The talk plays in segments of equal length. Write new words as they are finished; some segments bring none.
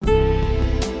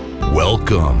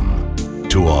Welcome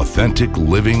to Authentic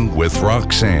Living with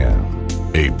Roxanne,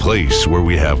 a place where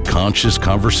we have conscious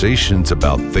conversations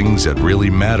about things that really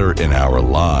matter in our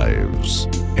lives.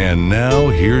 And now,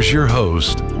 here's your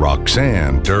host,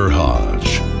 Roxanne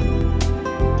Derhaj.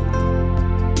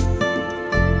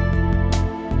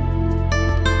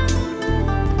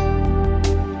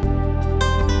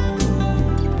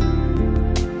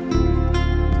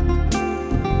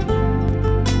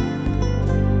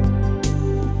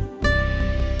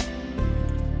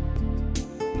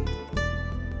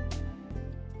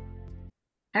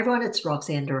 Everyone, it's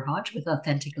Roxanne Derhaj with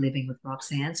Authentic Living with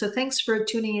Roxanne. So thanks for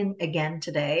tuning in again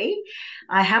today.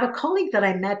 I have a colleague that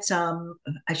I met,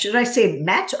 should I say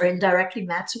met or indirectly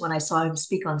met when I saw him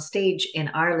speak on stage in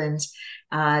Ireland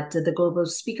to the Global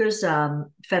Speakers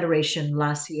Federation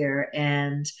last year.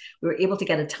 And we were able to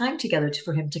get a time together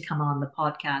for him to come on the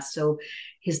podcast. So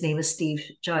his name is Steve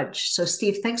Judge. So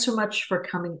Steve, thanks so much for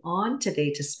coming on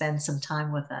today to spend some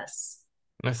time with us.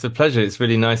 It's a pleasure. It's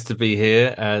really nice to be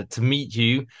here to meet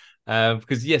you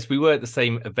because, yes, we were at the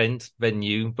same event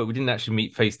venue, but we didn't actually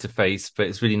meet face to face. But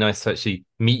it's really nice to actually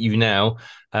meet you now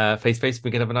face to face. We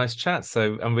can have a nice chat.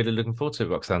 So I'm really looking forward to it,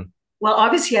 Roxanne. Well,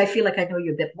 obviously, I feel like I know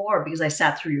you a bit more because I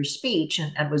sat through your speech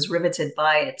and was riveted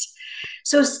by it.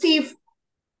 So, Steve,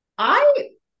 I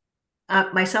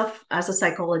myself, as a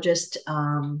psychologist,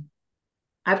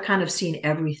 I've kind of seen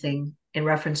everything in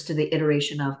reference to the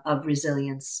iteration of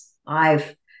resilience.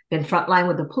 I've been frontline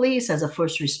with the police as a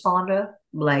first responder,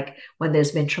 like when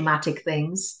there's been traumatic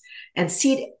things, and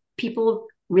see people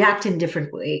react in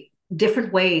different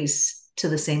ways to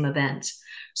the same event.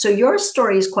 So your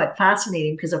story is quite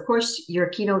fascinating because, of course, you're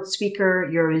a keynote speaker,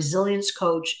 you're a resilience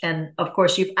coach, and of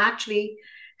course, you've actually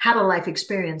had a life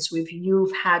experience where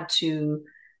you've had to,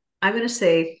 I'm going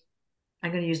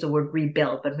to use the word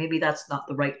rebuild, but maybe that's not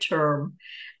the right term,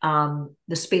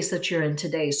 the space that you're in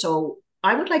today. So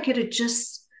I would like you to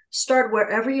just start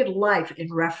wherever you'd like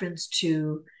in reference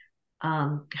to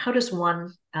how does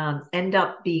one end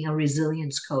up being a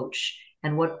resilience coach,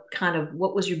 and what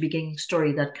was your beginning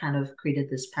story that kind of created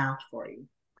this path for you?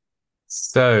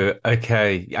 So,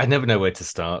 okay, I never know where to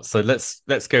start. So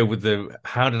let's go with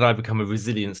how did I become a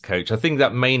resilience coach? I think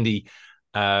that mainly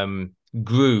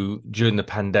grew during the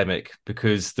pandemic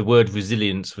because the word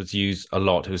resilience was used a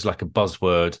lot. It was like a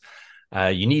buzzword.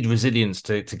 You need resilience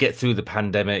to get through the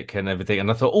pandemic and everything.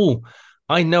 And I thought, oh,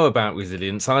 I know about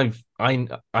resilience. I've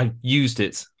used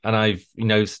it, and I've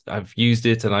used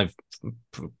it, and I've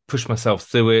pushed myself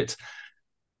through it.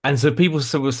 And so people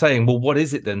were saying, well, what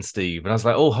is it then, Steve? And I was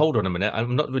like, oh, hold on a minute.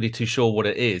 I'm not really too sure what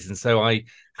it is. And so I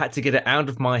had to get it out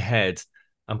of my head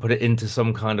and put it into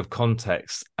some kind of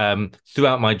context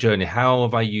throughout my journey. How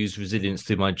have I used resilience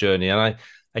through my journey? And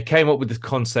I came up with this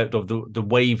concept of the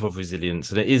wave of resilience.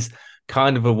 And it is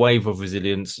kind of a wave of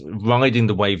resilience, riding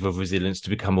the wave of resilience to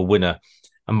become a winner.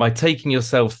 And by taking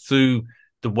yourself through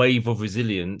the wave of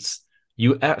resilience,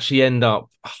 you actually end up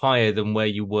higher than where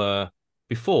you were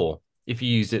before if you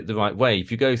use it the right way.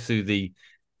 If you go through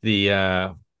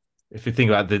if you think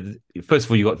about first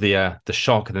of all, you got the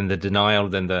shock, and then the denial,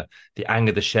 then the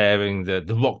anger, the sharing, the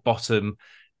rock bottom,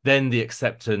 then the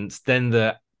acceptance, then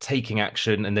the taking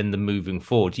action, and then the moving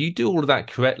forward. You do all of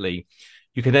that correctly,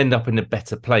 you can end up in a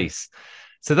better place.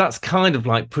 So that's kind of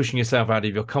like pushing yourself out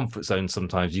of your comfort zone.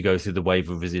 Sometimes you go through the wave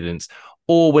of resilience,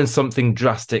 or when something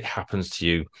drastic happens to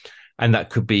you. And that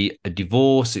could be a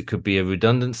divorce, it could be a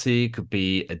redundancy, it could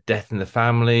be a death in the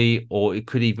family, or it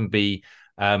could even be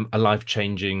a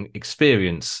life-changing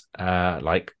experience,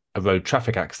 like a road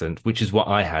traffic accident, which is what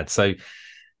I had. So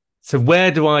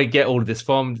where do I get all of this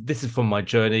from? This is from my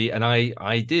journey. And I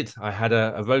had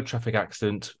a road traffic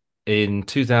accident in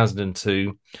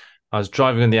 2002. I was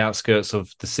driving on the outskirts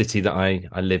of the city that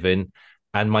I live in,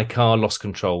 and my car lost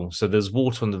control. So there's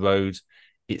water on the road.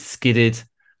 It skidded.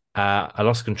 I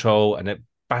lost control, and it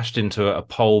bashed into a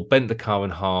pole, bent the car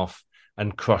in half,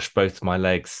 and crushed both my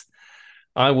legs.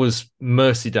 I was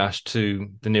mercy dashed to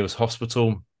the nearest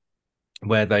hospital,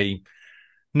 where they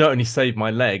not only saved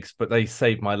my legs, but they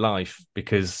saved my life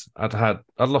because I'd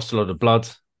lost a lot of blood.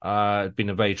 It'd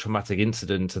been a very traumatic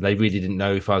incident, and they really didn't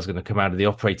know if I was going to come out of the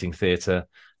operating theatre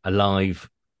alive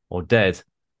or dead.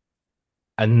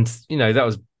 And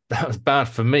that was bad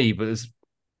for me, but it was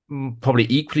probably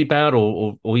equally bad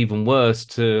or even worse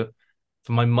for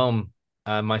my mum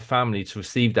and my family to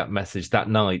receive that message that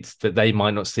night, that they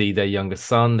might not see their younger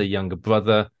son, their younger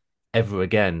brother ever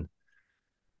again.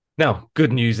 Now,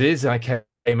 good news is I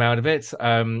came out of it.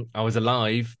 I was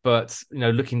alive, but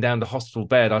looking down the hospital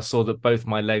bed, I saw that both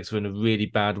my legs were in a really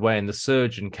bad way, and the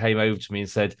surgeon came over to me and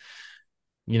said,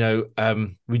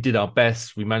 we did our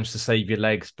best. We managed to save your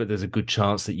legs, but there's a good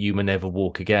chance that you may never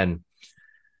walk again.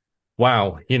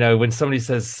 Wow. When somebody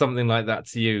says something like that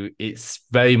to you, it's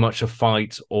very much a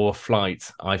fight or a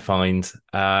flight, I find,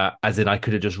 as in I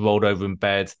could have just rolled over in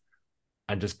bed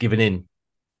and just given in.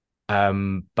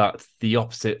 But the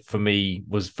opposite for me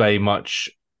was very much,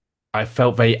 I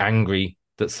felt very angry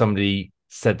that somebody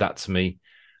said that to me.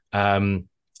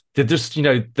 They're just,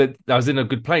 that I was in a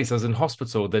good place. I was in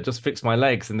hospital. They just fixed my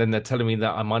legs, and then they're telling me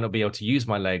that I might not be able to use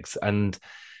my legs. And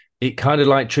it kind of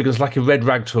like triggers like a red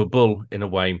rag to a bull in a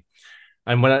way.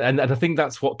 And I think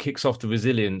that's what kicks off the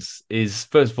resilience is,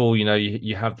 first of all,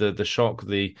 you have the shock,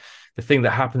 the thing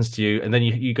that happens to you, and then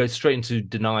you go straight into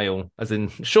denial, as in,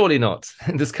 surely not,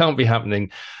 this can't be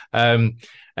happening. And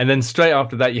then straight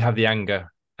after that, you have the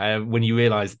anger. When you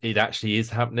realize it actually is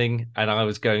happening, and I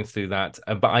was going through that,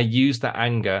 but I used that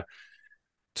anger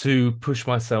to push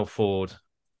myself forward.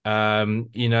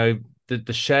 The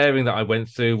sharing that I went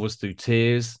through was through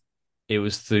tears. It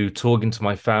was through talking to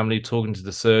my family, talking to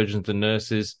the surgeons, the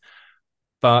nurses,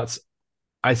 but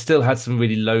I still had some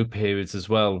really low periods as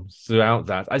well throughout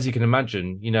that. As you can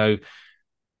imagine,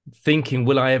 thinking,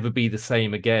 will I ever be the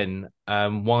same again?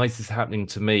 Why is this happening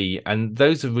to me? And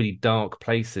those are really dark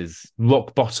places,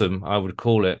 rock bottom, I would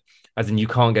call it, as in you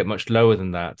can't get much lower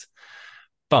than that.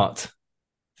 But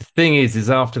the thing is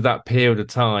after that period of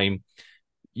time,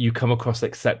 you come across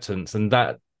acceptance, and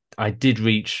that I did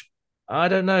reach, I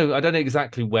don't know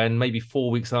exactly when, maybe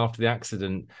 4 weeks after the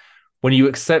accident, when you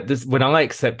accept this, when I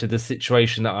accepted the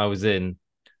situation that I was in.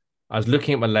 I was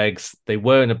looking at my legs, they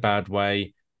were in a bad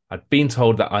way. I'd been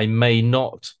told that I may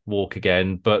not walk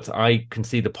again, but I can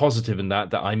see the positive in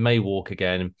that I may walk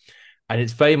again. And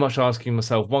it's very much asking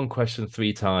myself one question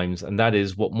 3 times, and that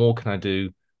is, what more can I do?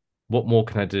 What more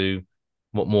can I do?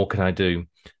 What more can I do?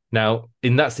 Now,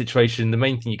 in that situation, the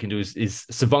main thing you can do is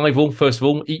survival. First of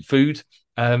all, eat food,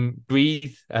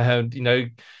 breathe,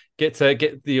 get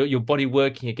your body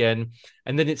working again.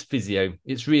 And then it's physio,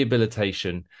 it's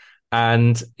rehabilitation.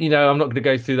 And, I'm not going to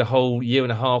go through the whole year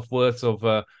and a half worth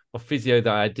of physio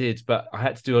that I did, but I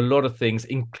had to do a lot of things,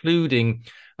 including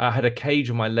I had a cage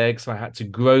on my leg. So I had to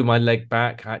grow my leg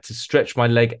back. I had to stretch my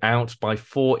leg out by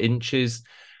 4 inches.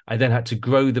 I then had to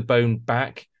grow the bone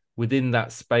back within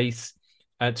that space.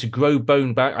 To grow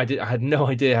bone back, I had no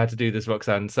idea how to do this,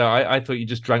 Roxanne. So I thought you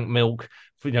just drank milk,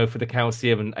 for the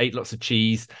calcium, and ate lots of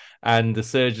cheese. And the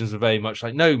surgeons were very much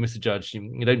like, no, Mr. Judge,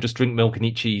 you don't just drink milk and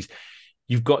eat cheese.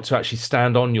 You've got to actually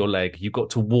stand on your leg. You've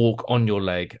got to walk on your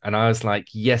leg. And I was like,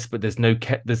 yes, but there's no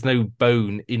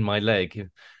bone in my leg.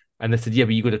 And they said, yeah,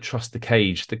 but you've got to trust the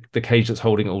cage, the cage that's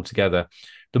holding it all together.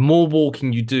 The more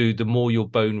walking you do, the more your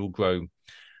bone will grow.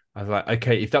 I was like,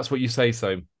 okay, if that's what you say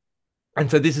so. And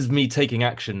so this is me taking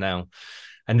action now.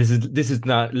 And this is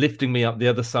now lifting me up the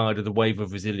other side of the wave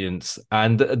of resilience.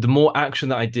 And the more action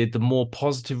that I did, the more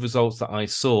positive results that I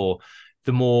saw,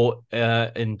 the more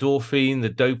endorphin, the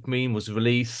dopamine was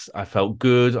released. I felt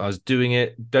good. I was doing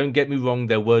it. Don't get me wrong.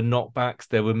 There were knockbacks.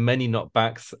 There were many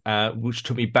knockbacks, which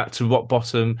took me back to rock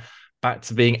bottom, back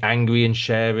to being angry and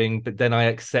sharing. But then I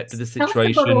accepted the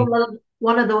situation. Tell us about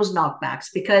one of those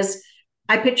knockbacks, because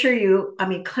I picture you. I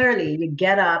mean, clearly you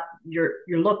get up, you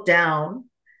look down,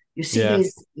 you see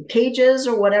these cages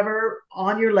or whatever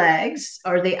on your legs.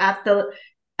 Are they at the,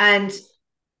 and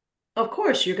of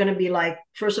course you're going to be like,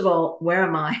 first of all, where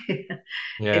am I?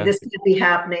 Yeah. This could be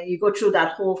happening. You go through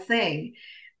that whole thing.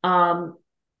 When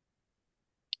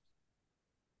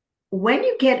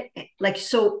you get like,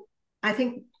 so I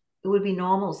think it would be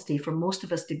normal, Steve, for most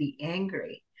of us to be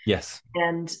angry. Yes.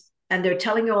 And they're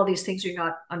telling you all these things you're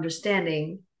not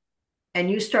understanding. And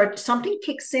you start, something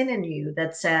kicks in you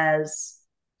that says,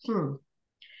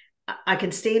 I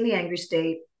can stay in the angry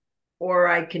state, or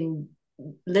I can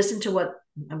listen to what,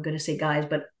 I'm going to say guys,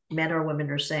 but men or women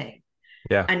are saying.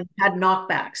 Yeah. And had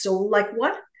knockback. So like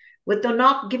what, with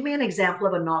the give me an example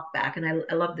of a knockback. And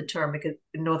I love the term, because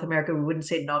in North America, we wouldn't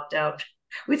say knocked out.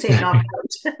 We'd say knocked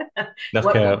out.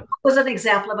 What was an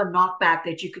example of a knockback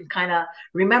that you can kind of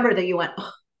remember that you went,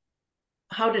 oh,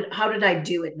 how did I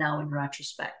do it now in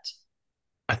retrospect?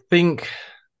 I think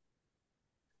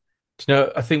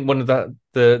one of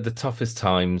the toughest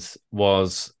times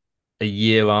was a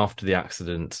year after the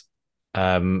accident.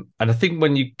 And I think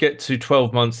when you get to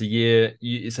 12 months, a year,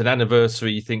 it's an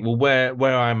anniversary, you think, well,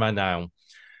 where am I now?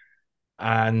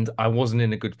 And I wasn't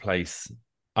in a good place.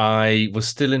 I was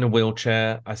still in a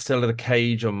wheelchair. I still had a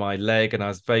cage on my leg, and I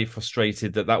was very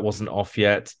frustrated that wasn't off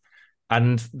yet.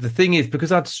 And the thing is,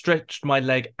 because I'd stretched my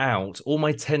leg out, all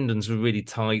my tendons were really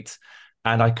tight,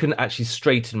 and I couldn't actually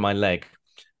straighten my leg.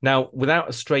 Now, without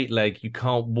a straight leg, you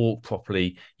can't walk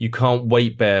properly. You can't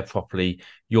weight bear properly.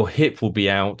 Your hip will be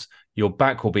out. Your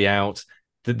back will be out.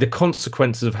 The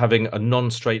consequences of having a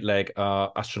non-straight leg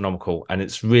are astronomical, and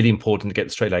it's really important to get the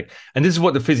straight leg. And this is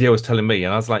what the physio was telling me.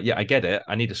 And I was like, yeah, I get it.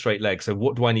 I need a straight leg. So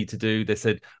what do I need to do? They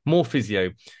said, more physio.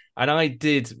 And I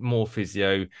did more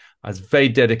physio. I was very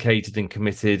dedicated and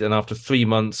committed. And after 3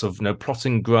 months of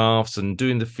plotting graphs and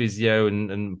doing the physio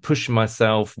and pushing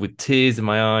myself with tears in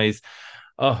my eyes,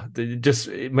 oh,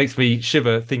 it makes me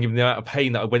shiver thinking of the amount of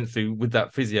pain that I went through with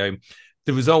that physio.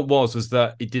 The result was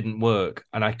that it didn't work,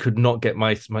 and I could not get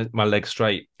my leg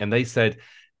straight. And they said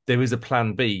there is a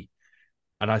plan B,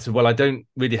 and I said, well, I don't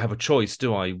really have a choice,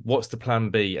 do I? What's the plan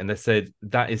B? And they said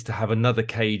that is to have another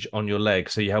cage on your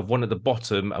leg, so you have one at the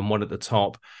bottom and one at the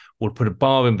top. We'll put a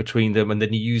bar in between them, and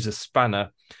then you use a spanner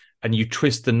and you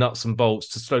twist the nuts and bolts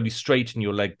to slowly straighten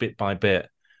your leg bit by bit.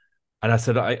 And I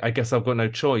said, I guess I've got no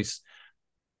choice.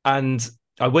 And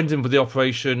I went in for the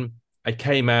operation. I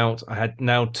came out. I had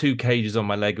now 2 cages on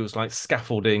my leg. It was like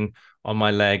scaffolding on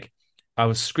my leg. I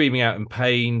was screaming out in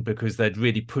pain because they'd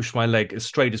really pushed my leg as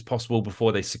straight as possible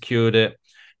before they secured it.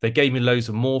 They gave me loads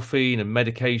of morphine and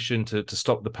medication to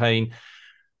stop the pain.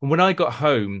 And when I got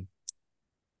home,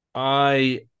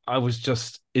 I was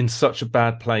just in such a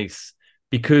bad place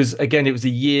because, again, it was a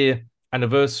year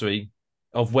anniversary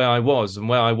of where I was, and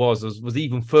where I was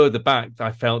even further back,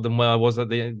 I felt, than where I was at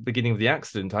the beginning of the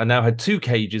accident. I now had 2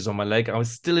 cages on my leg. I was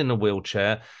still in a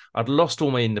wheelchair. I'd lost all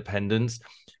my independence.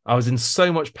 I was in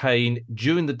so much pain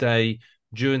during the day,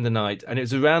 during the night. And it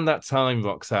was around that time,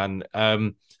 Roxanne,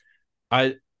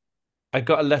 I I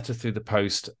got a letter through the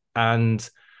post, and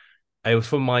it was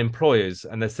from my employers,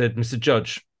 and they said, Mr.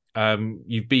 Judge,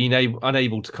 you've been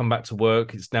unable to come back to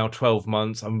work. It's now 12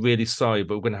 months. I'm really sorry,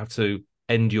 but we're going to have to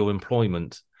end your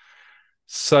employment.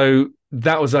 So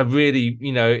that was a really,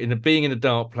 being in a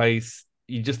dark place,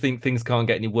 you just think things can't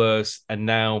get any worse. And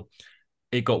now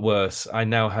it got worse. I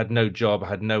now had no job, I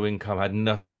had no income, I had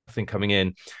nothing coming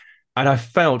in. And I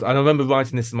remember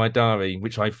writing this in my diary,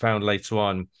 which I found later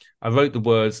on. I wrote the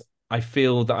words, I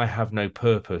feel that I have no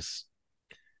purpose.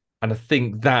 And I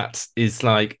think that is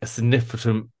like a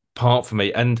significant part for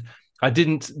me. And I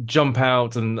didn't jump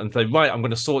out and say, right, I'm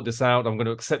going to sort this out. I'm going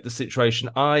to accept the situation.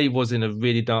 I was in a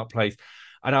really dark place.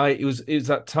 And it was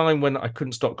that time when I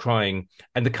couldn't stop crying.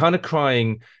 And the kind of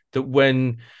crying that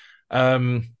when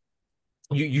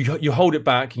you hold it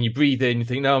back and you breathe in, you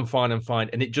think, no, I'm fine,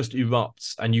 and it just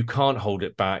erupts and you can't hold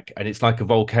it back. And it's like a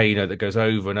volcano that goes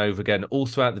over and over again all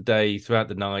throughout the day, throughout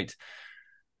the night.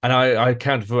 And I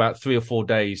counted for about 3 or 4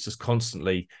 days just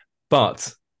constantly.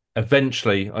 But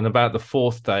eventually, on about the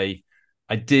fourth day,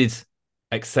 I did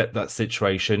accept that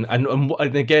situation. And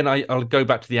again, I'll go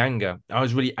back to the anger. I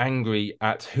was really angry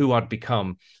at who I'd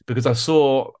become because I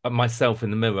saw myself in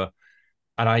the mirror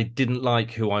and I didn't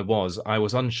like who I was. I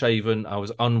was unshaven. I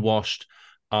was unwashed.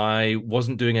 I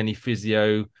wasn't doing any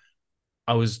physio.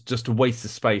 I was just a waste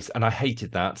of space. And I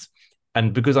hated that.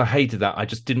 And because I hated that, I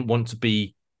just didn't want to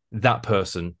be that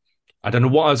person. I don't know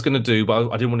what I was going to do, but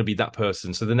I didn't want to be that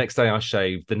person. So the next day I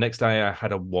shaved. The next day I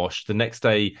had a wash. The next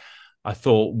day I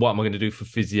thought, what am I going to do for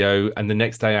physio? And the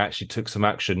next day I actually took some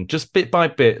action, just bit by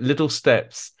bit, little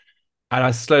steps. And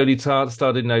I slowly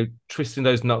started, twisting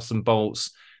those nuts and bolts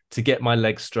to get my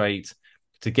legs straight,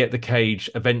 to get the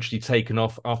cage eventually taken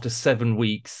off after 7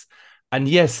 weeks. And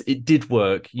yes, it did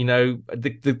work.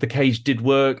 The cage did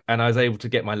work, and I was able to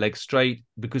get my leg straight.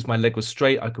 Because my leg was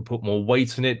straight, I could put more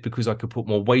weight in it. Because I could put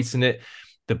more weight in it,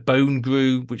 the bone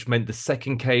grew, which meant the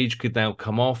second cage could now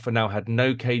come off, and now had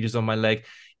no cages on my leg.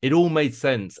 It all made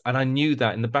sense. And I knew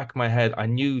that in the back of my head, I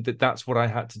knew that that's what I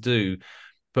had to do.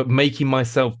 But making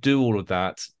myself do all of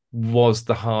that was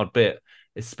the hard bit,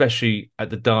 especially at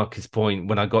the darkest point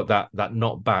when I got that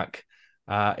knot back.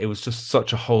 It was just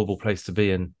such a horrible place to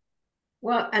be in.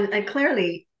 Well, and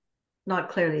clearly, not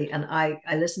clearly, and I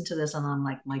listened to this and I'm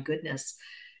like, my goodness,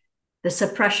 the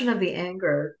suppression of the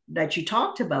anger that you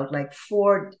talked about, like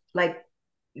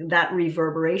that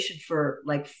reverberation for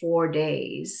like 4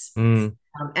 days. Mm.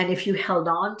 And if you held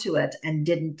on to it and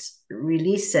didn't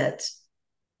release it,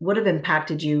 would have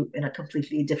impacted you in a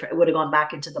completely different, it would have gone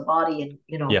back into the body and,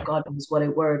 Yeah. God knows what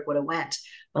it went.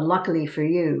 But luckily for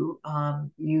you,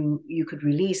 you could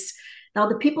release. Now,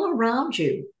 the people around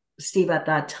you, Steve, at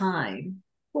that time,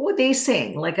 what were they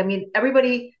saying? Like, I mean,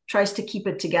 everybody tries to keep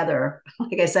it together.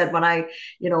 Like I said,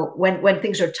 when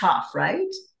things are tough,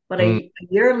 right? But Mm.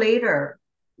 a year later,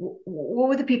 what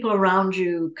were the people around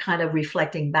you kind of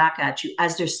reflecting back at you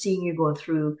as they're seeing you going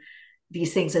through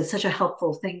these things? It's such a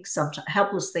helpful thing, sometimes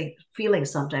helpless thing, feeling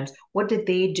sometimes. What did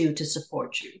they do to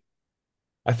support you?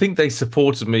 I think they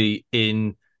supported me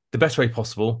in the best way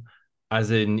possible,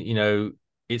 as in,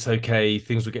 it's okay,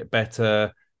 things will get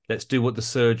better. Let's do what the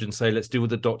surgeons say. Let's do what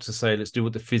the doctors say. Let's do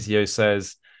what the physio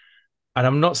says. And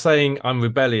I'm not saying I'm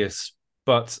rebellious,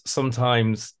 but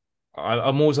sometimes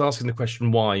I'm always asking the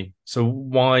question, why? So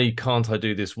why can't I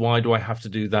do this? Why do I have to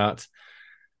do that?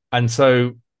 And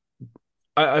so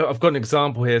I've got an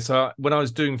example here. So when I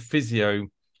was doing physio,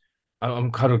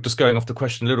 I'm kind of just going off the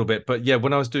question a little bit, but yeah,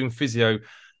 when I was doing physio,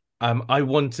 I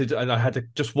wanted, and I had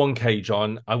just one cage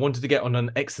on. I wanted to get on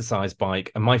an exercise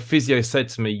bike, and my physio said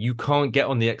to me, "You can't get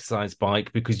on the exercise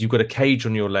bike because you've got a cage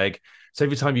on your leg. So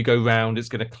every time you go round, it's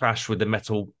going to clash with the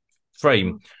metal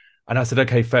frame." And I said,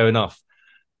 "Okay, fair enough."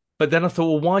 But then I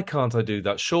thought, well, why can't I do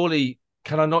that? Surely,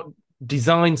 can I not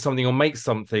design something or make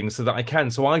something so that I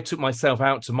can? So I took myself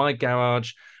out to my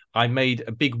garage. I made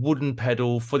a big wooden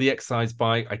pedal for the exercise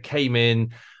bike. I came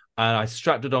in and I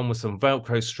strapped it on with some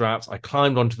Velcro straps. I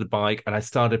climbed onto the bike and I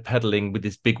started pedaling with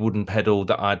this big wooden pedal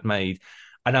that I'd made.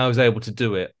 And I was able to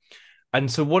do it. And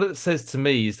so what it says to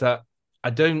me is that I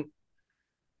don't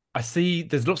I see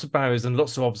there's lots of barriers and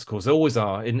lots of obstacles. There always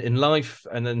are in life,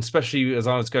 and especially as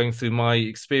I was going through my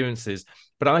experiences.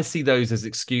 But I see those as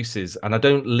excuses, and I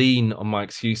don't lean on my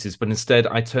excuses, but instead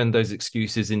I turn those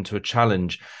excuses into a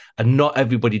challenge. And not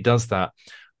everybody does that.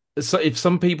 So if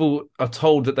some people are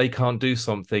told that they can't do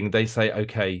something, they say,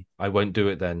 "Okay, I won't do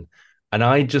it then." And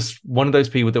I just one of those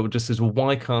people that would just says, "Well,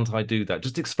 why can't I do that?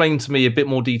 Just explain to me a bit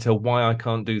more detail why I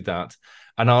can't do that,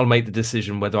 and I'll make the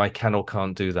decision whether I can or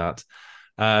can't do that."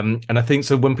 And I think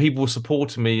so when people were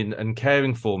supporting me and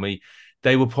caring for me,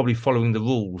 they were probably following the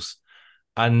rules.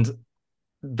 And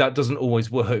that doesn't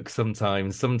always work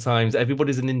sometimes. Sometimes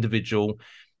everybody's an individual,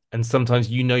 and sometimes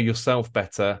you know yourself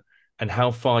better and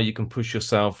how far you can push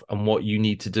yourself and what you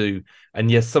need to do. And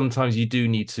yes, sometimes you do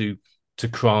need to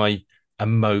cry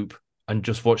and mope and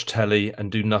just watch telly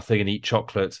and do nothing and eat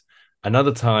chocolate. And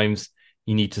other times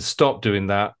you need to stop doing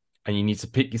that and you need to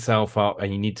pick yourself up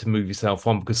and you need to move yourself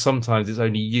on, because sometimes it's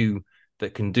only you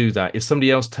that can do that. If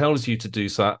somebody else tells you to do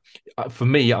so, for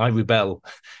me, I rebel.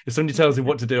 If somebody tells me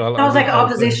what to do, I Sounds like rebel.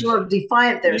 oppositional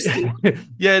defiant there, Steve.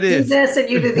 Yeah, it Do is. this and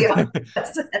you do the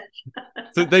opposite.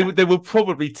 So they were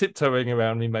probably tiptoeing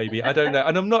around me, maybe. I don't know.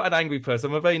 And I'm not an angry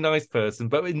person. I'm a very nice person.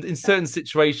 But in certain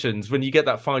situations, when you get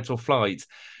that fight or flight,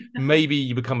 maybe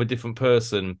you become a different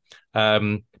person,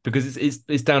 because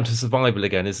it's down to survival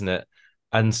again, isn't it?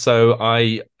 And so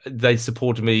they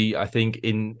supported me, I think,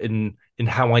 in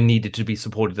how I needed to be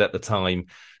supported at the time.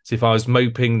 So if I was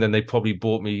moping, then they probably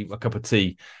bought me a cup of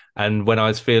tea. And when I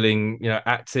was feeling,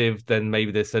 active, then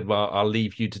maybe they said, "Well, I'll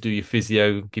leave you to do your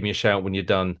physio. Give me a shout when you're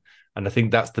done." And I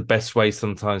think that's the best way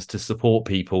sometimes to support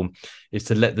people, is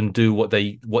to let them do what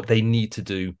they need to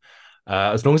do,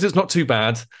 as long as it's not too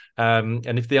bad.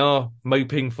 And if they are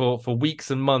moping for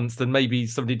weeks and months, then maybe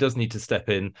somebody does need to step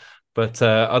in. But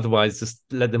otherwise, just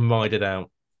let them ride it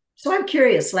out. So I'm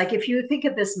curious, like if you think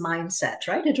of this mindset,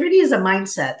 right? It really is a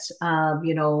mindset.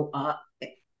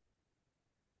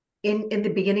 In the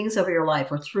beginnings of your life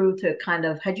or through to kind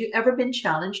of, had you ever been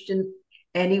challenged in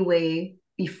any way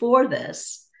before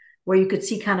this, where you could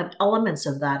see kind of elements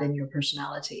of that in your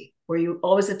personality? Were you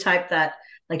always the type that,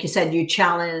 like you said, you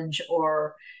challenge,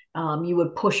 or you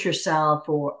would push yourself,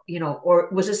 or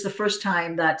was this the first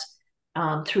time that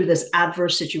through this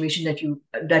adverse situation that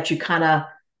you kind of,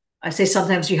 I say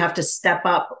sometimes you have to step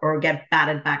up or get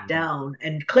batted back down.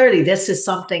 And clearly this is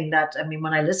something that, I mean,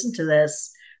 when I listen to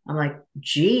this, I'm like,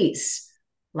 geez,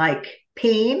 like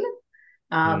pain,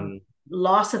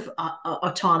 loss of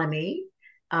autonomy,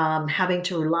 having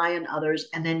to rely on others,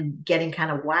 and then getting kind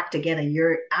of whacked again a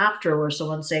year after, where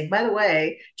someone's saying, "By the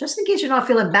way, just in case you're not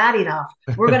feeling bad enough,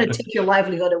 we're going to take your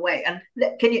livelihood away." And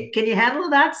can you handle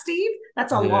that, Steve?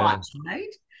 That's a lot,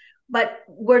 right? But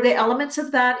were there elements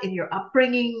of that in your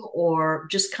upbringing, or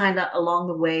just kind of along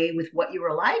the way with what you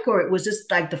were like, or was this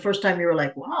like the first time you were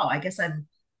like, "Wow, I guess I'm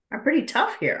pretty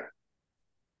tough here"?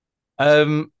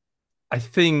 I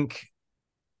think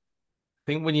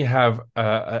when you have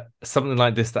something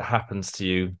like this that happens to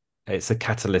you, it's a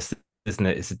catalyst, isn't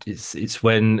it? It's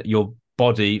when your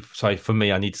body. Sorry, for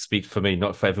me, I need to speak for me,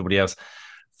 not for everybody else.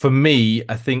 For me,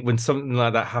 I think when something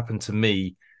like that happened to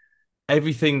me,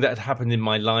 everything that had happened in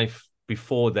my life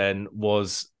before then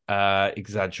was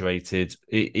exaggerated.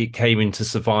 It came into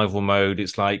survival mode.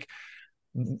 It's like,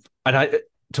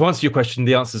 to answer your question,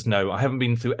 the answer is no. I haven't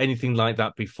been through anything like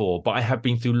that before, but I have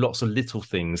been through lots of little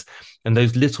things, and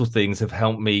those little things have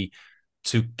helped me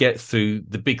to get through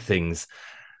the big things.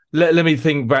 Let me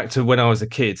think back to when I was a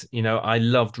kid. I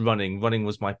loved running. Running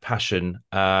was my passion.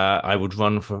 I would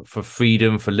run for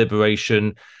freedom, for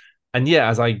liberation. And yeah,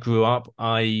 as I grew up,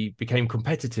 I became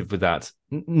competitive with that.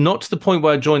 not to the point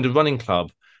where I joined a running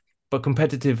club, but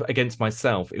competitive against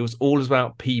myself. It was all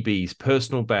about PBs,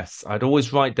 personal bests. I'd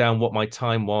always write down what my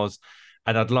time was,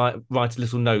 and I'd write a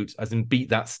little note as in beat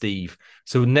that Steve.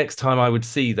 So next time I would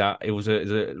see that, it was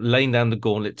a laying down the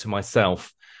gauntlet to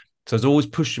myself. So I was always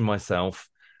pushing myself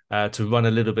to run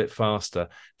a little bit faster.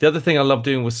 The other thing I love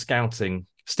doing was scouting.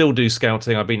 Still do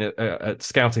scouting. I've been at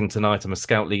scouting tonight. I'm a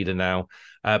scout leader now.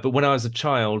 But when I was a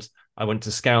child, I went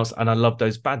to scouts and I loved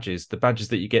those badges, the badges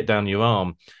that you get down your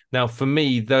arm. Now, for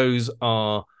me, those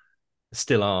are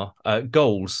still are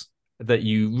goals that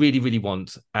you really, really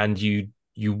want, and you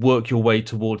work your way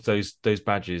towards those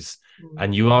badges,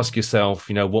 and you ask yourself,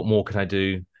 what more can I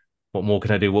do? What more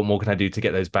can I do? What more can I do to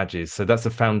get those badges? So that's the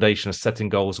foundation of setting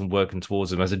goals and working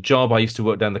towards them. As a job, I used to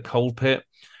work down the coal pit,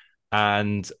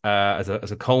 and as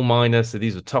a coal miner, so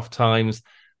these were tough times.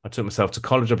 I took myself to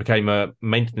college. I became a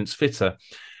maintenance fitter.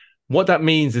 What that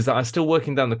means is that I'm still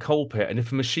working down the coal pit, and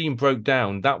if a machine broke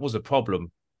down, that was a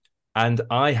problem. And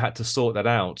I had to sort that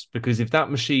out, because if that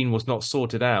machine was not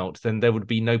sorted out, then there would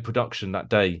be no production that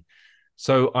day.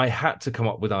 So I had to come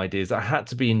up with ideas. I had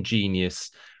to be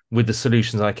ingenious with the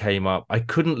solutions I came up. I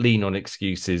couldn't lean on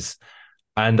excuses,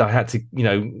 and I had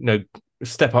to,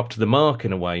 step up to the mark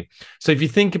in a way. So if you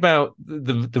think about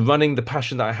the running, the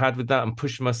passion that I had with that and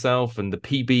pushing myself, and the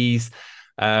PBs,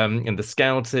 and the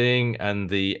scouting and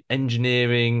the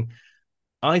engineering,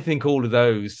 I think all of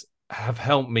those have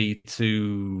helped me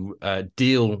to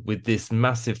deal with this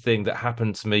massive thing that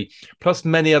happened to me, plus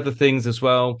many other things as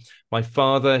well. My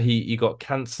father, he got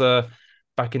cancer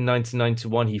back in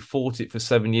 1991. He fought it for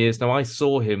 7 years. Now, I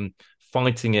saw him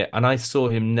fighting it, and I saw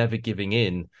him never giving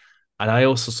in. And I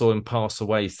also saw him pass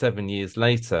away 7 years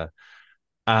later.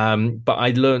 But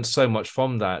I learned so much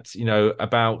from that,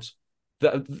 about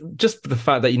just the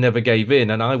fact that he never gave in,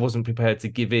 and I wasn't prepared to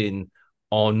give in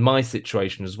on my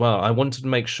situation as well. I wanted to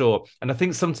make sure, and I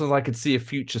think sometimes I could see a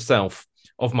future self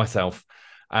of myself,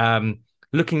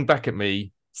 looking back at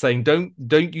me saying,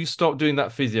 don't you stop doing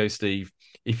that physio, Steve.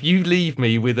 If you leave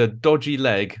me with a dodgy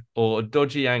leg or a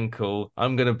dodgy ankle,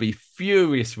 I'm going to be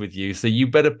furious with you. So you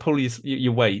better pull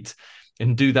your weight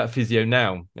and do that physio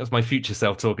now. That's my future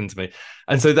self talking to me.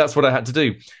 And so that's what I had to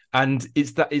do. And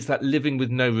it's that living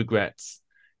with no regrets.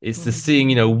 It's the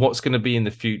seeing, what's going to be in the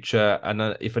future.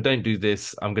 And if I don't do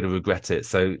this, I'm going to regret it.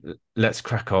 So let's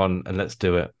crack on and let's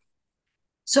do it.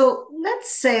 So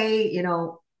let's say,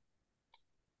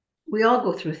 we all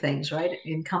go through things, right?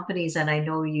 In companies, and I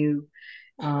know you,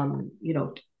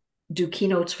 do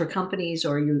keynotes for companies,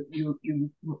 or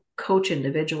you coach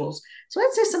individuals. So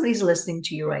let's say somebody's listening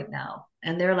to you right now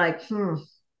and they're like, I'm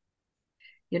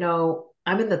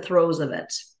in the throes of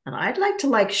it, and I'd like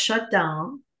to shut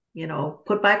down,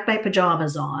 put back my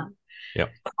pajamas on,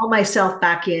 Yep. call myself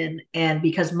back in, and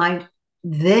because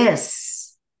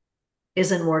this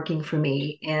isn't working for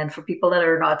me. And for people that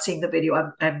are not seeing the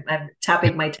video, I'm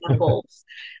tapping my temples.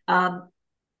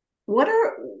 What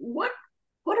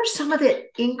are some of the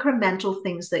incremental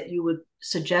things that you would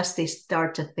suggest they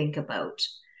start to think about?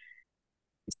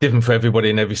 It's different for everybody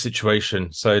in every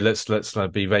situation. So let's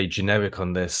be very generic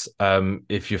on this.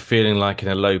 If you're feeling like in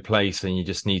a low place and you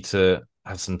just need to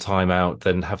have some time out,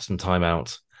 then have some time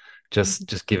out.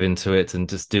 Just give into it and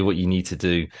just do what you need to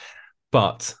do.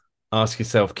 But ask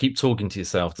yourself, keep talking to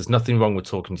yourself. There's nothing wrong with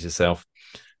talking to yourself.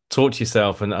 Talk to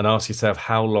yourself and ask yourself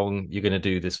how long you're going to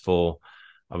do this for.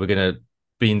 Are we going to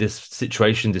be in this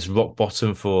situation, this rock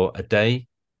bottom, for a day,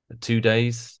 2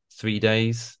 days, 3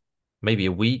 days, maybe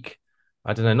a week?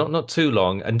 I don't know, not too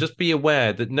long. And just be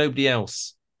aware that nobody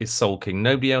else is sulking.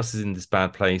 Nobody else is in this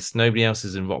bad place. Nobody else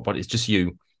is in rock bottom. It's just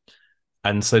you.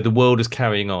 And so the world is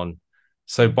carrying on.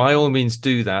 So by all means,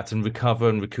 do that and recover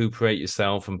and recuperate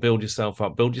yourself and build yourself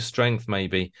up, build your strength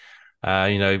maybe,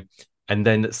 and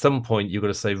then at some point you've got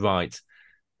to say, right,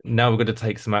 now we're going to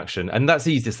take some action. And that's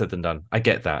easier said than done. I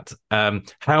get that.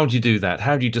 How do you do that?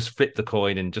 How do you just flip the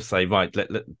coin and just say, right,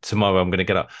 tomorrow I'm going to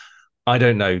get up? I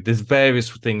don't know. There's various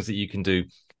things that you can do.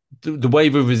 The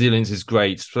wave of resilience is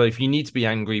great. So if you need to be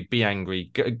angry, be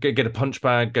angry. Get a punch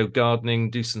bag, go gardening,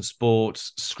 do some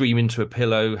sports, scream into a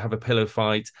pillow, have a pillow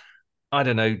fight. I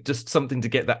don't know, just something to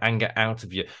get that anger out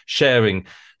of you. Share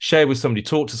with somebody,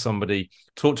 talk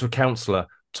to a counselor,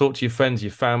 talk to your friends,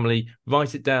 your family,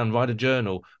 write it down, write a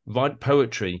journal, write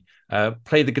poetry,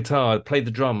 play the guitar, play the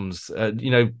drums,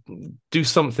 do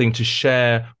something to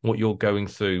share what you're going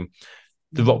through.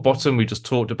 The rock bottom we just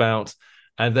talked about.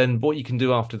 And then what you can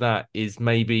do after that is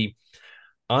maybe,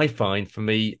 I find for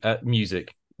me,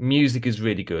 music. Music is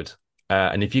really good.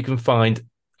 And if you can find,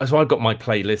 so I've got my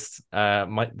playlists.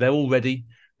 They're all ready.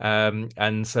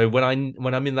 And so when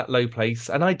I'm in that low place,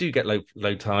 and I do get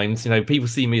low times, people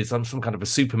see me as I'm some kind of a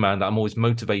Superman, that I'm always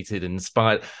motivated and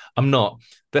inspired. I'm not.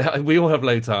 We all have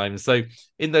low times. So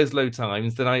in those low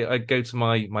times, then I go to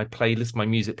my playlist, my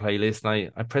music playlist,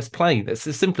 and I press play. It's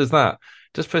as simple as that.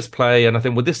 Just press play, and I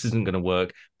think, well, this isn't going to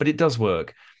work, but it does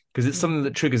work because it's something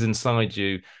that triggers inside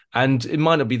you. And it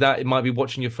might not be that. It might be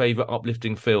watching your favorite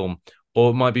uplifting film,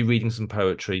 or it might be reading some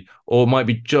poetry, or it might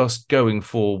be just going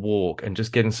for a walk and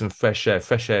just getting some fresh air.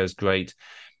 Fresh air is great.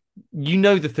 You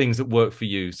know the things that work for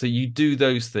you. So you do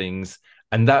those things,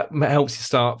 and that helps you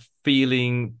start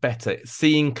feeling better,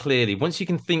 seeing clearly. Once you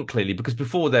can think clearly, because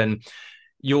before then,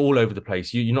 you're all over the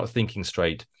place. You're not thinking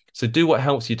straight. So do what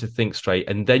helps you to think straight,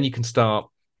 and then you can start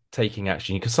taking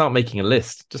action. You can start making a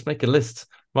list. Just make a list.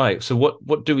 Right. So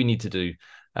what do we need to do?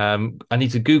 I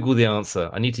need to Google the answer.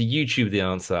 I need to YouTube the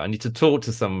answer. I need to talk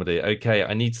to somebody. Okay.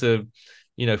 I need to,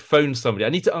 phone somebody. I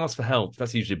need to ask for help.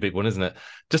 That's usually a big one, isn't it?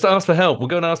 Just ask for help. We'll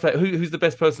go and ask for who's the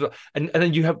best person. And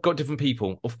then you have got different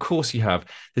people. Of course you have.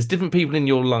 There's different people in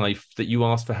your life that you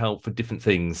ask for help for different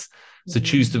things. So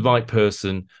choose the right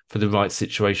person for the right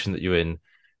situation that you're in.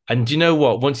 And do you know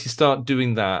what? Once you start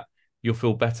doing that, you'll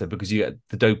feel better because you get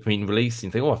the dopamine release and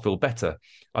you think, oh, I feel better.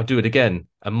 I'll do it again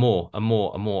and more and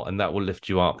more and more, and that will lift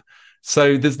you up.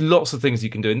 So there's lots of things you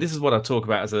can do. And this is what I talk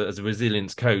about as a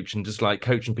resilience coach, and just like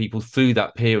coaching people through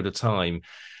that period of time.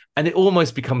 And it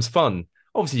almost becomes fun.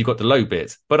 Obviously, you've got the low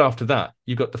bit, but after that,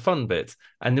 you've got the fun bit.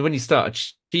 And when you start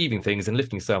achieving things and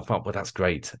lifting yourself up, well, that's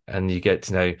great. And you get,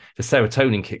 the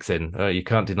serotonin kicks in. You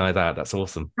can't deny that. That's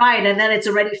awesome. Right. And then it's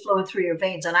already flowing through your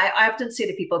veins. And I often say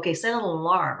to people, okay, set an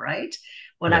alarm, right?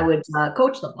 When I would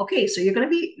coach them. Okay, so you're gonna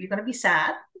be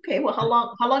sad. Okay, well, how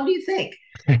long do you think?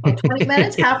 Well, 20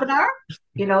 minutes, half an hour?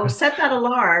 Set that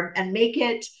alarm and make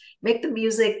the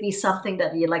music be something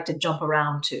that you like to jump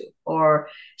around to, or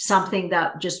something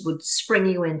that just would spring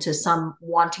you into some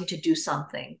wanting to do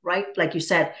something, right? Like you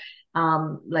said,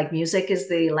 like music is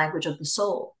the language of the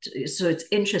soul. So it's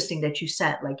interesting that you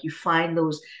said, like, you find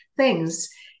those things.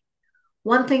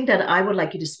 One thing that I would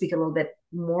like you to speak a little bit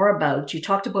more about, you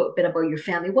talked a bit about your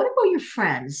family. What about your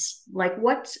friends? Like,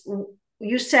 what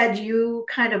you said, you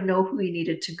kind of know who you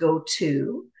needed to go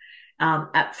to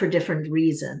for different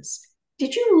reasons.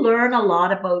 Did you learn a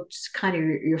lot about kind of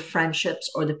your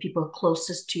friendships or the people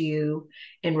closest to you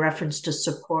in reference to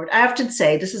support? I often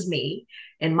say, this is me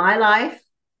in my life.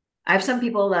 I have some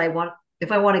people that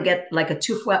if I want to get like a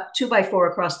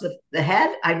 2x4 across the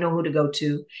head, I know who to go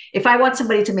to. If I want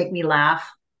somebody to make me laugh,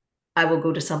 I will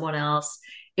go to someone else.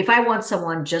 If I want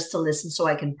someone just to listen so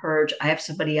I can purge, I have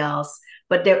somebody else.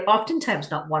 But they're oftentimes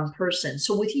not one person.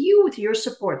 So with your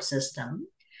support system,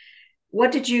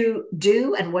 what did you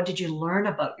do and what did you learn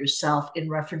about yourself in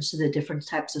reference to the different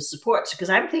types of supports? Because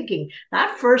I'm thinking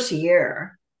that first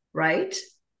year, right?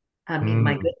 I mean,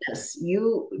 my goodness,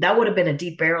 that would have been a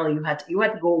deep barrel. You had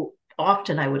to go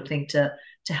often, I would think, to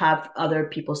have other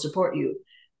people support you.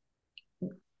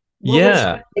 What was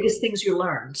the biggest things you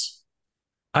learned?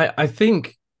 I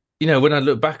think, when I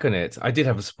look back on it, I did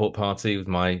have a support party with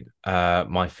my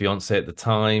my fiance at the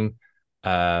time,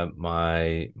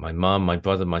 my mum, my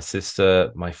brother, my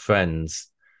sister, my friends.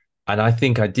 And I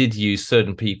think I did use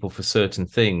certain people for certain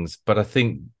things, but I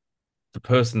think the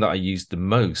person that I used the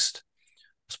most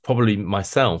was probably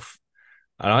myself.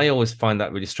 And I always find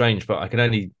that really strange, but I can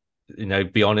only,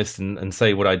 be honest and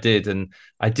say what I did. And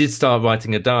I did start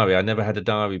writing a diary. I never had a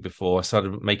diary before. I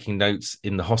started making notes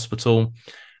in the hospital,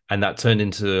 and that turned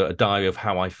into a diary of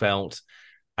how I felt.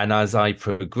 And as I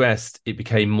progressed, it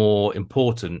became more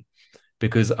important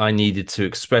because I needed to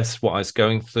express what I was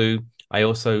going through. I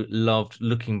also loved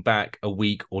looking back a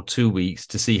week or 2 weeks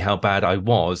to see how bad I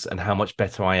was and how much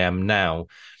better I am now.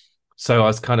 So I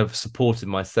was kind of supporting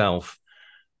myself.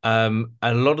 And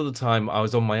a lot of the time I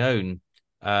was on my own.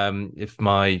 If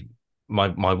my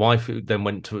wife then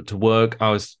went to work,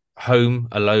 I was home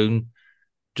alone,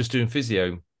 just doing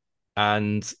physio.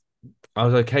 And I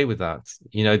was okay with that.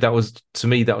 That was, to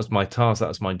me, that was my task. That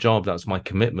was my job. That was my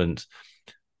commitment.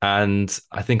 And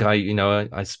I think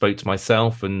I spoke to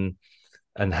myself and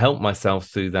helped myself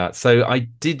through that. So I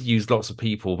did use lots of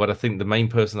people, but I think the main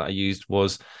person that I used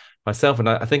was myself. And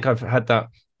I think I've had that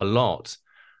a lot.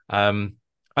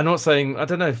 I'm not saying, I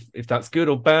don't know if that's good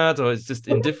or bad, or it's just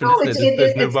indifferent. No,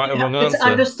 There's no right or wrong answer. It's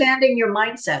understanding your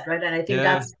mindset, right? And I think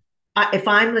that's, if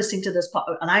I'm listening to this,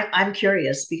 and I'm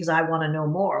curious because I want to know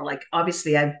more. Like,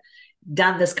 obviously, I've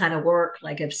done this kind of work,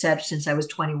 like I've said, since I was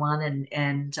 21,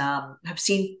 and have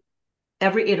seen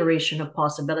every iteration of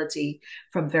possibility,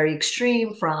 from very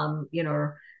extreme, from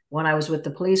when I was with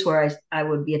the police, where I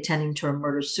would be attending to a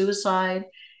murder suicide,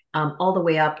 all the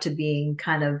way up to being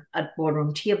kind of at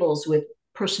boardroom tables with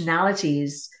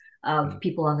personalities of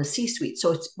people on the C-suite.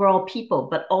 So we're all people,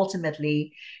 but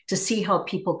ultimately to see how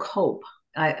people cope.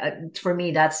 For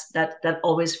me, that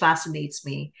always fascinates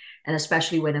me, and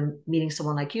especially when I'm meeting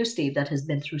someone like you, Steve, that has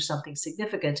been through something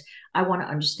significant. I want to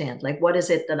understand, like, what is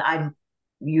it that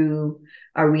you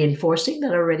are reinforcing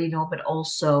that I already know, but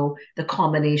also the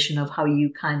combination of how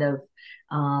you kind of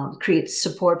create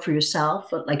support for yourself,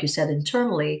 but like you said,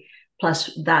 internally,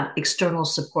 plus that external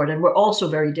support. And we're also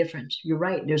very different. You're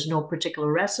right. There's no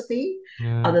particular recipe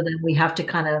other than we have to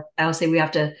kind of, I would say we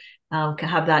have to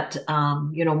have that,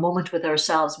 moment with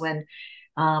ourselves when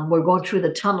we're going through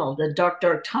the tunnel, the dark,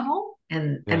 dark tunnel.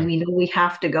 And we know we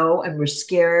have to go and we're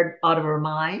scared out of our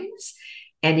minds.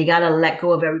 And you got to let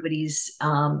go of everybody's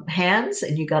hands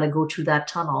and you got to go through that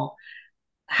tunnel,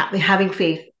 having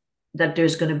faith that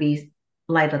there's going to be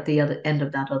light at the other end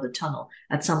of that other tunnel.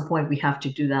 At some point, we have to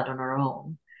do that on our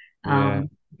own.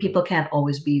 People can't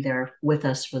always be there with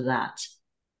us for that.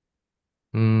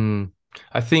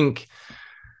 I think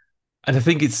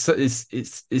it's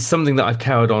something that I've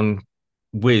carried on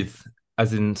with,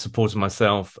 as in supporting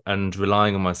myself and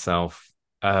relying on myself.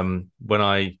 When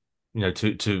I,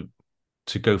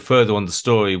 to go further on the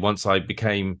story, once I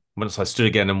stood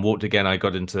again and walked again, I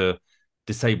got into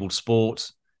disabled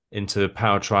sport, into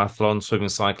power triathlon, swimming,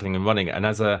 cycling, and running. And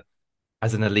as an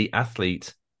elite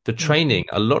athlete,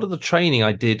 a lot of the training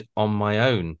I did on my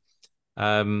own.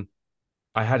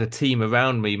 I had a team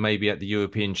around me, maybe at the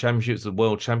European Championships, the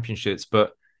World Championships,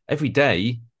 but every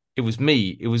day it was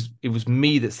me. It was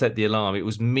me that set the alarm. It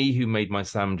was me who made my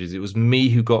sandwiches. It was me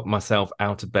who got myself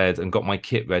out of bed and got my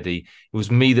kit ready. It was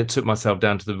me that took myself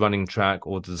down to the running track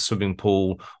or to the swimming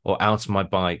pool or out on my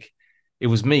bike. It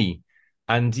was me.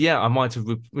 And I might have,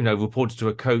 reported to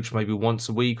a coach maybe once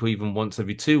a week or even once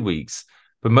every 2 weeks.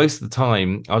 But most of the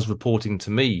time I was reporting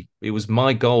to me. It was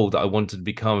my goal that I wanted to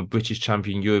become a British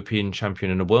champion, European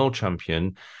champion, and a world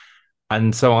champion.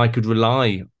 And so I could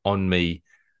rely on me.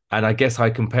 And I guess I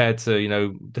compared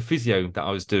to, the physio that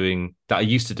I was doing, that I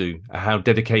used to do, how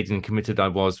dedicated and committed I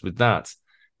was with that.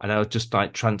 And I was just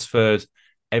like transferred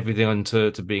everything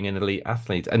onto being an elite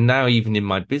athlete. And now even in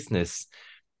my business,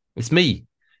 it's me.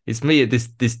 It's me at this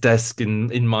desk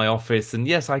in my office. And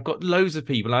yes, I got loads of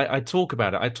people. I talk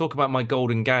about it. I talk about my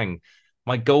golden gang.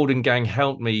 My golden gang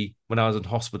helped me when I was in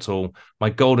hospital. My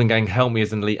golden gang helped me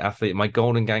as an elite athlete. My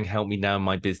golden gang helped me now in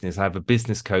my business. I have a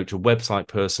business coach, a website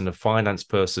person, a finance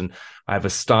person. I have a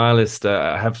stylist.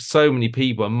 I have so many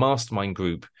people, a mastermind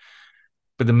group.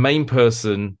 But the main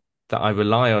person that I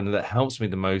rely on and that helps me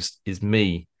the most is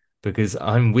me, because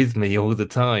I'm with me all the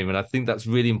time. And I think that's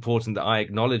really important that I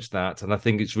acknowledge that. And I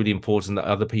think it's really important that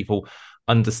other people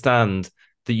understand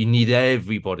that you need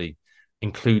everybody,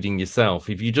 including yourself.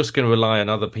 If you're just going to rely on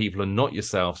other people and not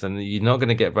yourself, then you're not going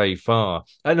to get very far.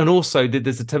 And then also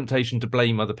there's a temptation to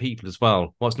blame other people as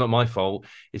well. Well, it's not my fault.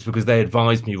 It's because they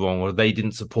advised me wrong, or they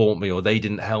didn't support me, or they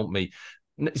didn't help me.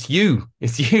 It's you.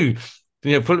 It's you.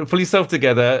 Pull yourself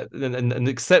together and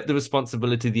accept the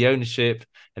responsibility, the ownership,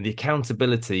 and the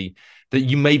accountability that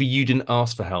maybe you didn't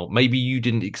ask for help, maybe you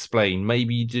didn't explain,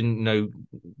 maybe you didn't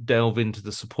delve into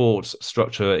the support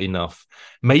structure enough,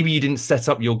 maybe you didn't set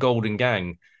up your golden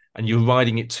gang and you're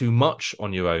riding it too much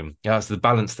on your own. That's the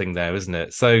balance thing there, isn't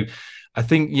it? So I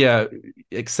think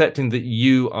accepting that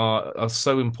you are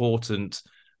so important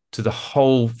to the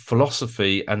whole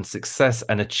philosophy and success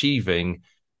and achieving,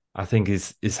 I think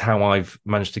is how I've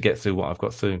managed to get through what I've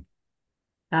got through.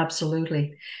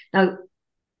 Absolutely. Now,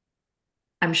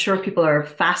 I'm sure people are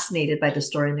fascinated by the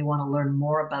story and they want to learn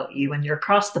more about you. And you're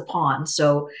across the pond.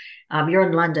 So you're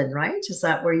in London, right? Is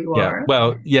that where you are?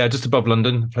 Well, just above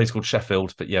London, a place called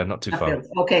Sheffield, but not too far.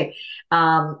 Okay.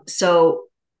 So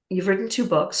you've written 2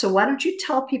 books. So why don't you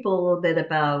tell people a little bit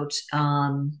about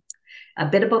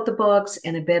the books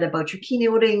and a bit about your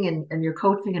keynoting and your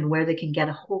coaching and where they can get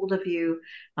a hold of you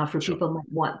for Sure. people who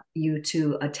might want you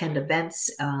to attend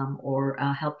events or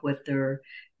help with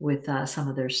some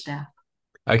of their staff.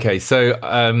 Okay,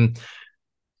 so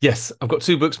yes, I've got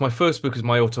 2 books. My first book is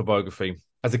my autobiography.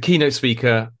 As a keynote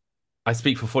speaker, I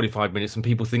speak for 45 minutes and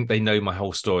people think they know my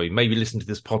whole story. Maybe listen to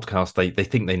this podcast, they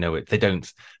think they know it. They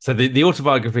don't. So the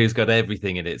autobiography has got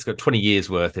everything in it. It's got 20 years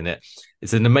worth in it.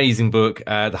 It's an amazing book,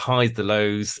 the highs, the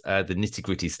lows, the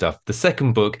nitty-gritty stuff. The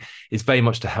second book is very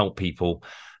much to help people.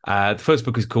 The first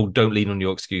book is called Don't Lean on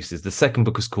Your Excuses. The second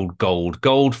book is called Gold.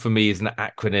 Gold for me is an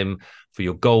acronym for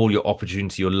your goal, your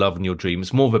opportunity, your love, and your dream.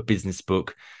 It's more of a business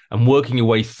book. And working your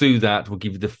way through that will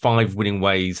give you the 5 winning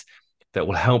ways that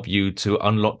will help you to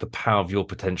unlock the power of your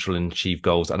potential and achieve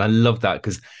goals. And I love that,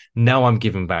 because now I'm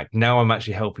giving back. Now I'm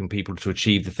actually helping people to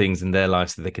achieve the things in their life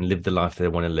so they can live the life they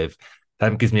want to live.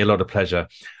 That gives me a lot of pleasure.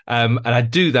 And I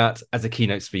do that as a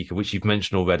keynote speaker, which you've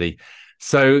mentioned already.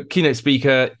 So keynote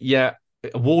speaker,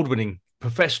 award-winning,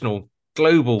 professional,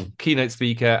 global keynote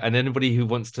speaker. And anybody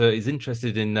who is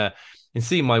interested in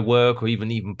seeing my work, or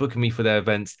even booking me for their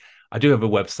events, I do have a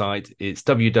website. It's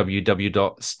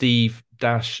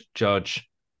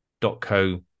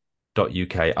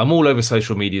www.steve-judge.co.uk. I'm all over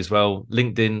social media as well: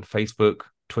 LinkedIn, Facebook,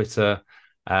 Twitter,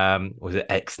 or is it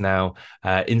X now,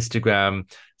 Instagram.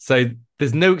 So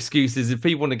there's no excuses if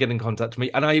people want to get in contact with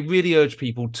me. And I really urge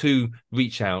people to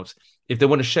reach out. If they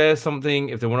want to share something,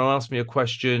 if they want to ask me a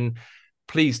question,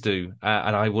 please do.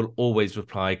 And I will always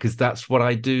reply, because that's what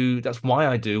I do. That's why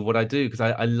I do what I do, because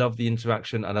I love the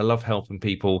interaction and I love helping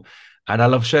people and I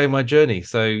love sharing my journey.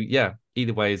 So yeah,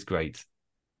 either way is great.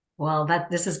 Well,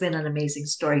 this has been an amazing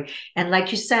story. And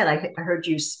like you said, I heard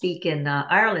you speak in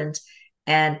Ireland,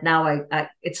 and now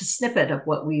it's a snippet of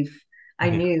what I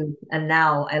knew. And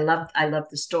now I love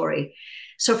the story.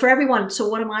 So for everyone, so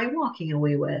what am I walking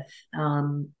away with?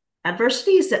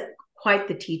 Adversity is quite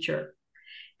the teacher.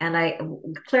 And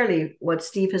clearly what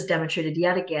Steve has demonstrated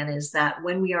yet again is that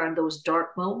when we are in those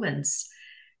dark moments,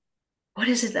 what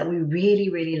is it that we really,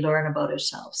 really learn about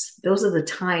ourselves? Those are the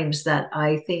times that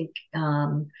I think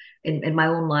in my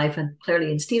own life, and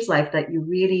clearly in Steve's life, that you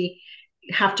really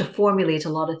have to formulate a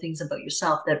lot of things about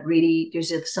yourself that really,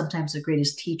 those are sometimes the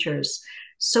greatest teachers.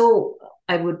 So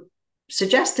I would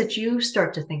suggest that you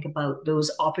start to think about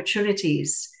those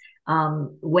opportunities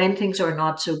when things are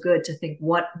not so good, to think,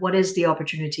 what is the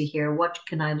opportunity here? What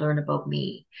can I learn about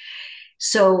me?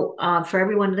 So for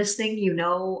everyone listening,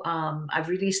 I've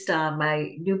released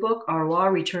my new book, ROR,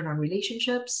 Return on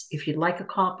Relationships. If you'd like a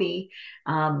copy,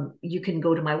 you can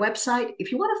go to my website.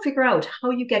 If you want to figure out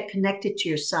how you get connected to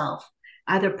yourself,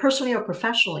 either personally or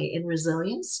professionally, in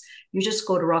resilience, you just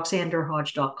go to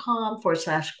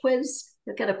roxannederhodge.com/quiz.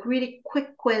 You'll get a really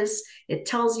quick quiz. It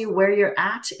tells you where you're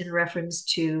at in reference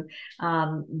to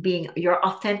being your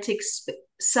authentic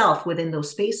self within those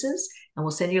spaces. And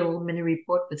we'll send you a little mini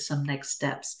report with some next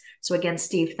steps. So again,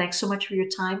 Steve, thanks so much for your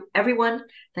time. Everyone,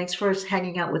 thanks for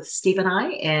hanging out with Steve and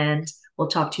I, and we'll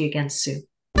talk to you again soon.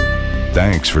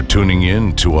 Thanks for tuning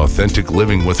in to Authentic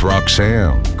Living with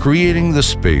Roxanne, creating the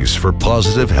space for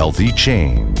positive, healthy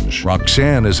change.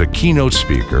 Roxanne is a keynote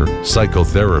speaker,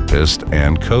 psychotherapist,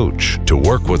 and coach. To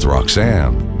work with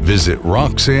Roxanne, visit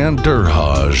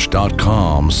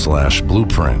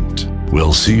roxannederhodge.com/blueprint.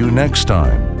 We'll see you next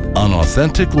time on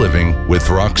Authentic Living with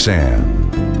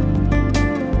Roxanne.